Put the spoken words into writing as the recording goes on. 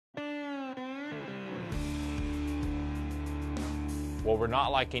Well, we're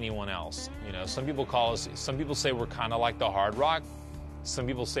not like anyone else. You know, some people say we're kind of like the Hard Rock. Some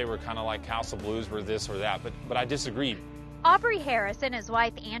people say we're kind of like House of Blues, we're this or that, but I disagree. Aubrey Harris and his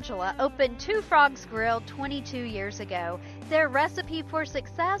wife Angela opened Two Frogs Grill 22 years ago. Their recipe for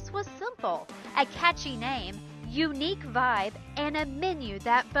success was simple: a catchy name, unique vibe, and a menu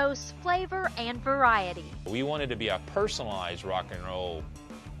that boasts flavor and variety. We wanted to be a personalized rock and roll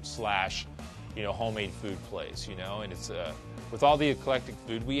slash, homemade food place, and it's with all the eclectic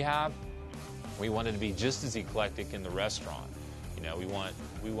food we have, we wanted to be just as eclectic in the restaurant.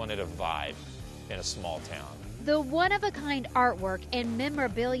 We wanted a vibe in a small town. The one-of-a-kind artwork and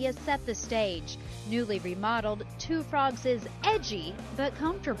memorabilia set the stage. Newly remodeled, Two Frogs is edgy but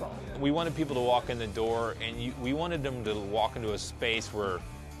comfortable. We wanted people to walk in the door, and we wanted them to walk into a space where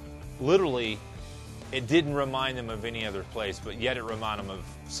literally it didn't remind them of any other place, but yet it reminded them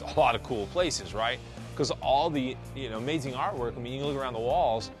of a lot of cool places, right? Because all the amazing artwork, you look around the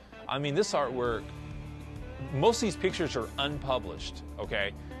walls, this artwork, most of these pictures are unpublished,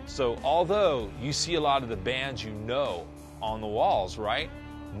 okay? So although you see a lot of the bands on the walls, right?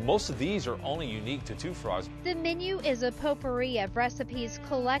 Most of these are only unique to Two Frogs. The menu is a potpourri of recipes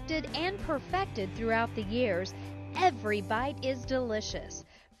collected and perfected throughout the years. Every bite is delicious.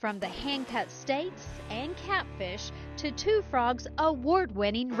 From the hand-cut steaks and catfish to Two Frogs'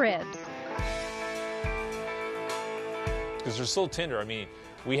 award-winning ribs. Because they're so tender.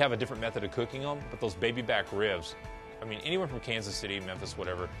 We have a different method of cooking them, but those baby back ribs, anyone from Kansas City, Memphis,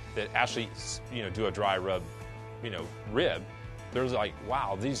 whatever, that actually, do a dry rub, rib, they're like,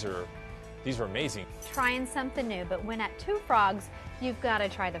 wow, these are amazing. Trying something new, but when at Two Frogs, you've got to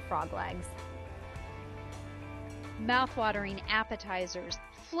try the frog legs. Mouth-watering appetizers,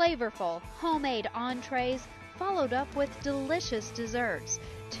 flavorful homemade entrees, followed up with delicious desserts.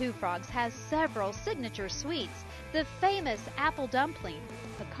 Two Frogs has several signature sweets: the famous apple dumpling,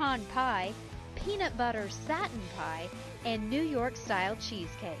 pecan pie, peanut butter satin pie, and New York-style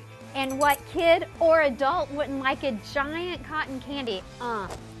cheesecake. And what kid or adult wouldn't like a giant cotton candy?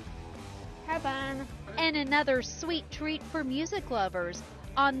 Heaven. And another sweet treat for music lovers.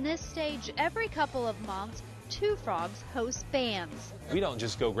 On this stage, every couple of months, Two Frogs hosts bands. We don't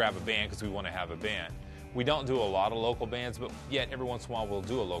just go grab a band because we want to have a band. We don't do a lot of local bands, but yet every once in a while we'll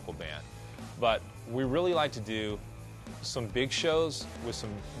do a local band. But we really like to do some big shows with some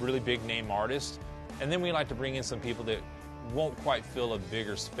really big name artists, and then we like to bring in some people that won't quite fill a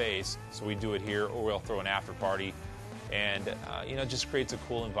bigger space, so we do it here, or we'll throw an after party, and it just creates a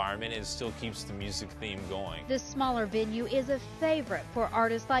cool environment and it still keeps the music theme going. This smaller venue is a favorite for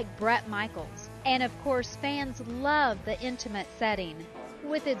artists like Bret Michaels, and of course fans love the intimate setting.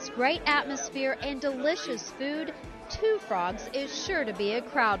 With its great atmosphere and delicious food, Two Frogs is sure to be a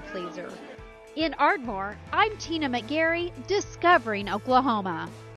crowd pleaser. In Ardmore, I'm Tina McGarry, discovering Oklahoma.